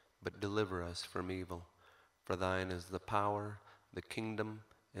 but deliver us from evil. For thine is the power, the kingdom,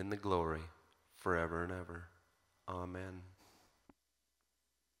 and the glory, forever and ever. Amen.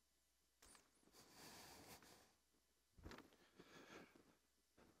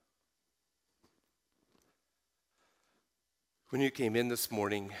 When you came in this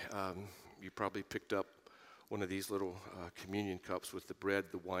morning, you probably picked up one of these little communion cups with the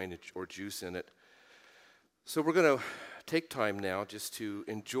bread, the wine, or juice in it. So we're going to take time now just to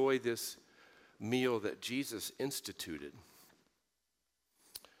enjoy this meal that Jesus instituted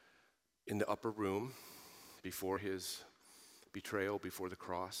in the upper room before his betrayal, before the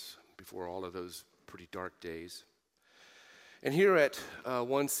cross, before all of those pretty dark days. And here at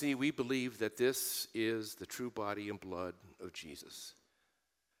 1C, we believe that this is the true body and blood of Jesus.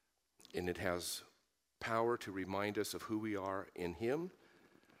 And it has power to remind us of who we are in him.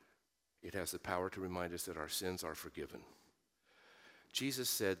 It has the power to remind us that our sins are forgiven. Jesus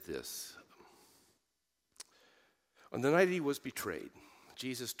said this. On the night he was betrayed,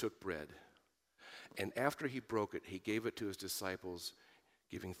 Jesus took bread. And after he broke it, he gave it to his disciples,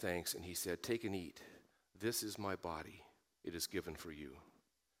 giving thanks. And he said, "Take and eat. This is my body. It is given for you."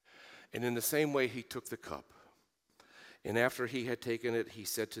 And in the same way, he took the cup. And after he had taken it, he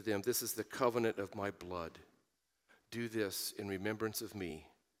said to them, "This is the covenant of my blood. Do this in remembrance of me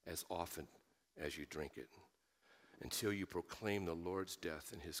as often as you drink it, until you proclaim the Lord's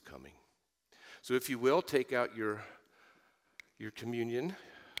death and his coming. So if you will, take out your communion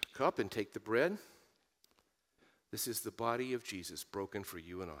cup and take the bread. This is the body of Jesus broken for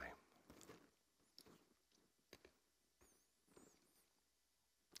you and I.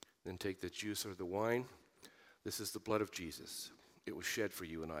 Then take the juice or the wine. This is the blood of Jesus. It was shed for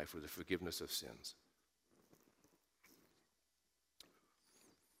you and I for the forgiveness of sins.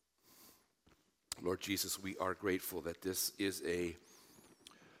 Lord Jesus, we are grateful that this is a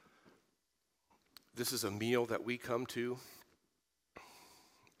meal that we come to.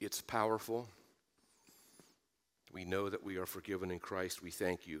 It's powerful. We know that we are forgiven in Christ. We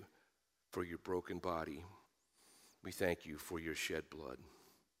thank you for your broken body. We thank you for your shed blood.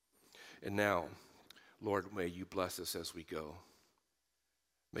 And now, Lord, may you bless us as we go.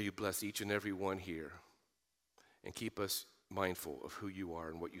 May you bless each and every one here and keep us mindful of who you are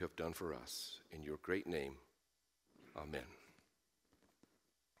and what you have done for us. In your great name, amen.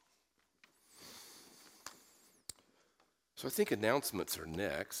 So I think announcements are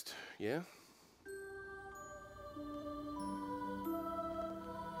next, yeah?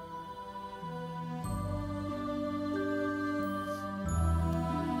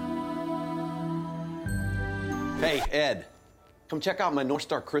 Hey, Ed, come check out my North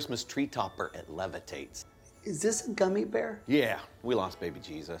Star Christmas tree topper. It levitates. Is this a gummy bear? Yeah, we lost baby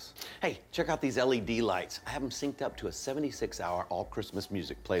Jesus. Hey, check out these LED lights. I have them synced up to a 76-hour all-Christmas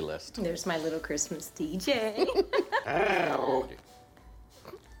music playlist. There's my little Christmas DJ. Ow.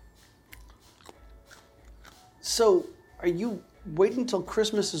 So, are you waiting till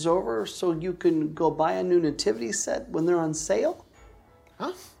Christmas is over so you can go buy a new nativity set when they're on sale?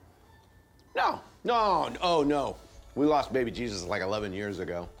 Huh? No. We lost baby Jesus like 11 years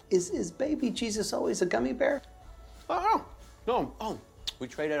ago. Is baby Jesus always a gummy bear? Oh, no. We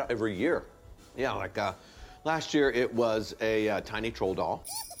trade it out every year. Yeah, like last year it was a tiny troll doll.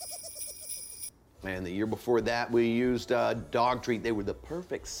 And the year before that we used a dog treat. They were the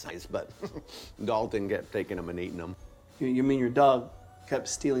perfect size, but Dalton kept taking them and eating them. You mean your dog kept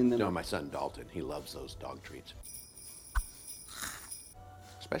stealing them? No, my son Dalton. He loves those dog treats.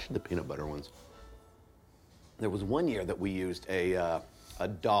 Especially the peanut butter ones. There was one year that we used a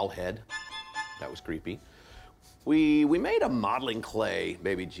doll head. That was creepy. We made a modeling clay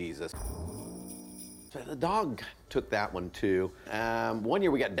baby Jesus. So the dog took that one too. One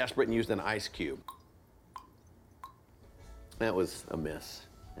year we got desperate and used an ice cube. That was a miss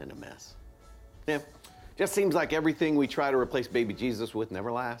and a mess. Yeah, just seems like everything we try to replace baby Jesus with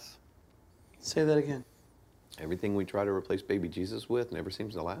never lasts. Say that again. Everything we try to replace baby Jesus with never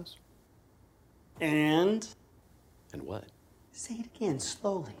seems to last. And what? Say it again,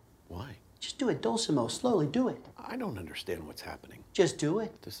 slowly. Why? Just do it, Dulcimo, slowly, do it. I don't understand what's happening. Just do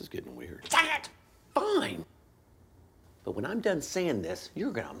it. This is getting weird. Say it! Fine. But when I'm done saying this,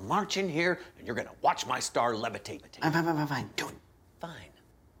 you're gonna march in here and you're gonna watch my star levitate. Fine, do it. Fine.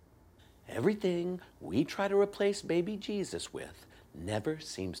 Everything we try to replace baby Jesus with never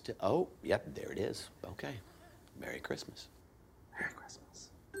seems to, oh, yep, there it is. Okay. Merry Christmas. Merry Christmas.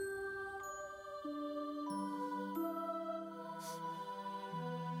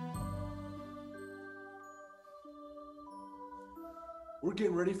 We're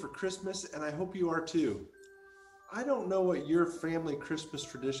getting ready for Christmas, and I hope you are too. I don't know what your family Christmas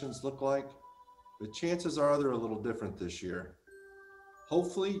traditions look like, but chances are they're a little different this year.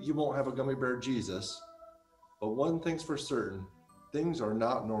 Hopefully, you won't have a gummy bear Jesus, but one thing's for certain, things are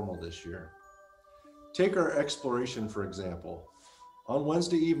not normal this year. Take our exploration, for example. On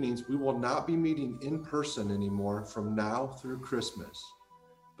Wednesday evenings, we will not be meeting in person anymore from now through Christmas.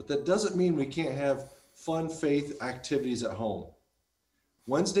 But that doesn't mean we can't have fun faith activities at home.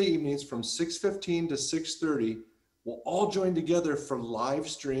 Wednesday evenings from 6:15 to 6:30, we'll all join together for live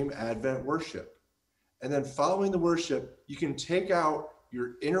stream Advent worship. And then following the worship, you can take out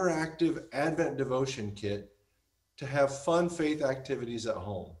your interactive Advent devotion kit to have fun faith activities at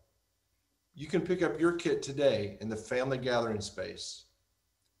home. You can pick up your kit today in the family gathering space.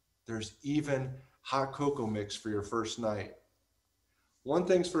 There's even hot cocoa mix for your first night. One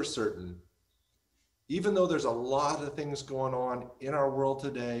thing's for certain, even though there's a lot of things going on in our world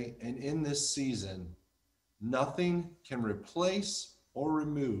today and in this season, nothing can replace or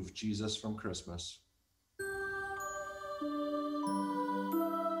remove Jesus from Christmas.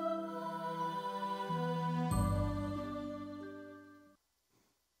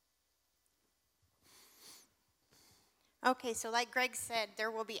 Okay, so like Greg said,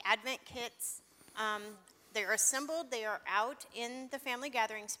 there will be Advent kits. They're assembled, they are out in the family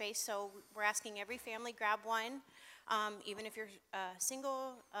gathering space, so we're asking every family grab one. Even if you're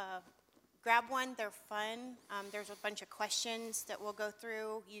single, grab one. They're fun. There's a bunch of questions that we'll go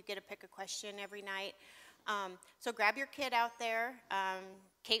through. You get to pick a question every night. So grab your kid out there.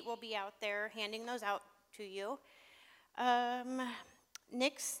 Kate will be out there handing those out to you.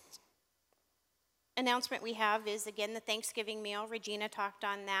 Next announcement we have is, again, the Thanksgiving meal. Regina talked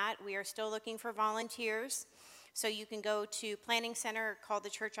on that. We are still looking for volunteers. So you can go to Planning Center or call the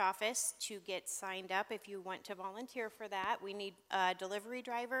church office to get signed up if you want to volunteer for that. We need delivery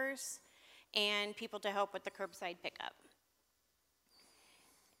drivers and people to help with the curbside pickup.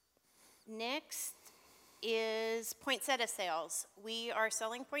 Next is poinsettia sales. We are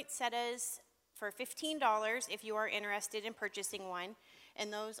selling poinsettias for $15 if you are interested in purchasing one.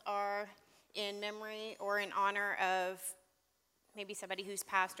 And those are in memory or in honor of maybe somebody who's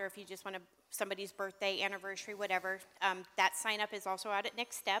passed, or if you just want to, somebody's birthday, anniversary, whatever. That sign up is also out at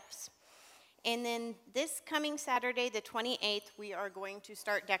Next Steps. And then this coming Saturday, the 28th, we are going to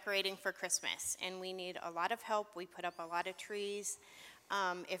start decorating for Christmas. And we need a lot of help. We put up a lot of trees.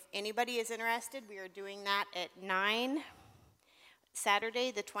 If anybody is interested, we are doing that at 9,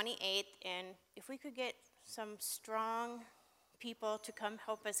 Saturday the 28th. And if we could get some strong people to come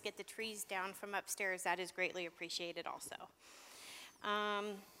help us get the trees down from upstairs, that is greatly appreciated also.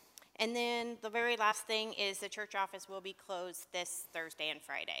 And then the very last thing is the church office will be closed this Thursday and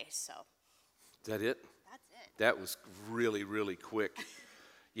Friday. So. Is that it? That's it. That was really, really quick.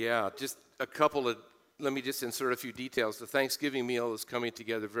 Yeah, just a couple of, let me just insert a few details. The Thanksgiving meal is coming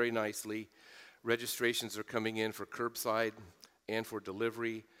together very nicely. Registrations are coming in for curbside and for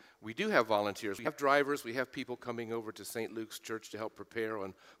delivery. We do have volunteers. We have drivers. We have people coming over to St. Luke's Church to help prepare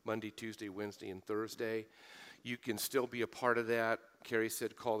on Monday, Tuesday, Wednesday, and Thursday. You can still be a part of that. Carrie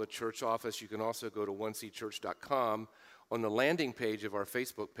said call the church office. You can also go to onecchurch.com. On the landing page of our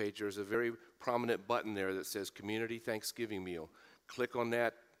Facebook page, there's a very prominent button there that says Community Thanksgiving Meal. Click on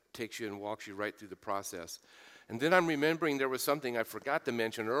that, takes you and walks you right through the process. And then I'm remembering there was something I forgot to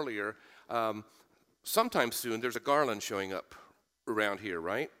mention earlier. Sometime soon, there's a garland showing up around here,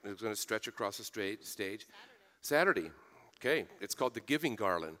 right? It's going to stretch across the stage. Saturday. Okay. It's called the Giving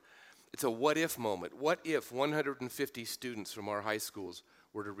Garland. It's a what-if moment. What if 150 students from our high schools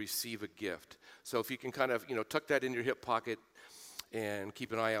were to receive a gift? So if you can kind of, tuck that in your hip pocket and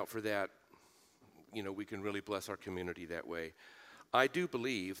keep an eye out for that, we can really bless our community that way. I do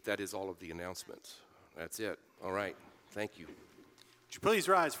believe that is all of the announcements. That's it. All right. Thank you. Would you please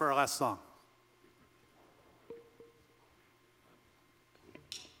rise for our last song?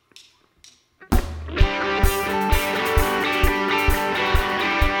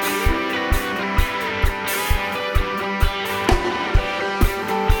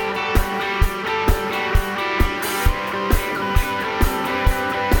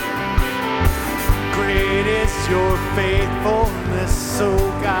 Your faithfulness, oh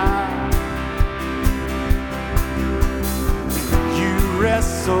God. You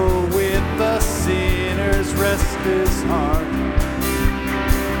wrestle with the sinner's restless heart.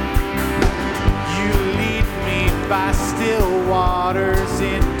 You lead me by still waters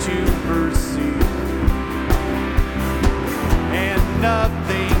into mercy, and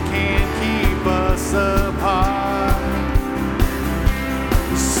nothing can keep us apart.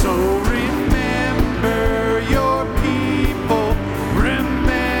 So remember your people,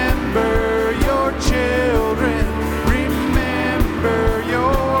 remember your children, remember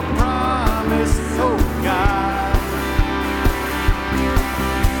your promise, oh God.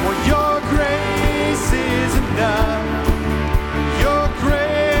 For your grace is enough, your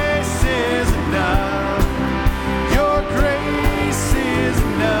grace is enough, your grace is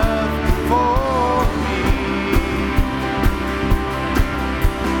enough for me.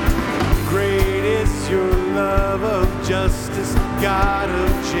 Great is your love of justice, God of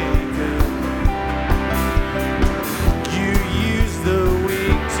Jacob. You use the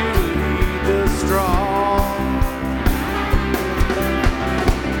weak to lead the strong.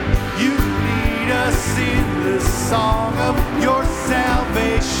 You lead us in the song of your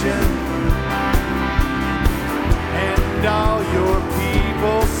salvation, and all your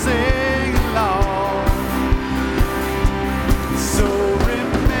people sing along. So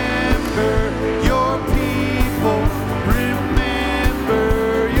remember your people, remember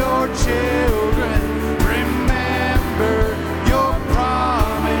your children, remember your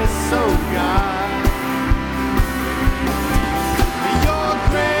promise, oh God. Your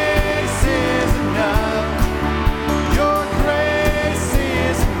grace is enough, your grace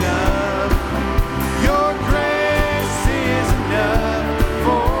is enough.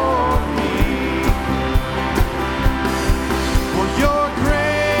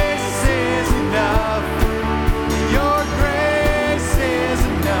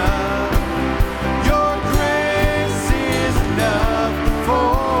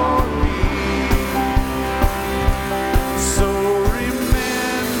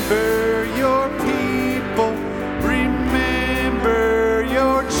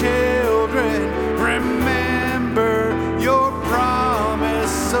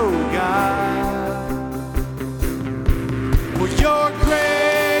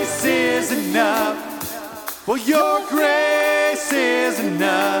 is enough. Well, your grace is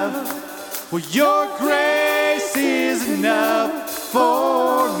enough. Well, your grace is enough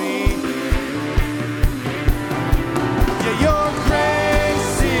for me. Yeah, your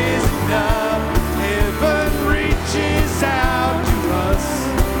grace is enough. Heaven reaches out to us.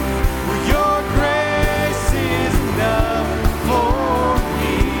 Well, your grace is enough for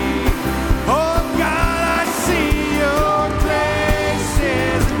me. Oh God, I see your grace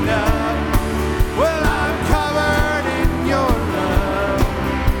is enough. Well, I'm covered in your love.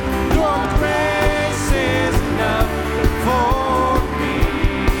 Your grace is enough for me.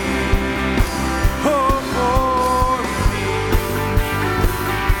 Oh, for me.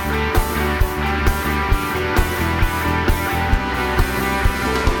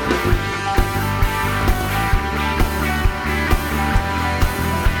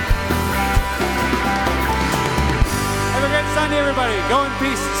 Have a great Sunday, everybody. Go in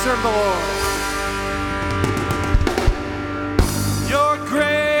peace and serve the Lord. Your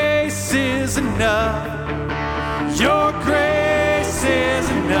grace is enough. Your grace is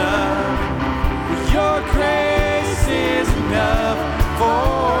enough. Your grace is enough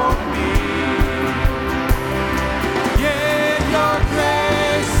for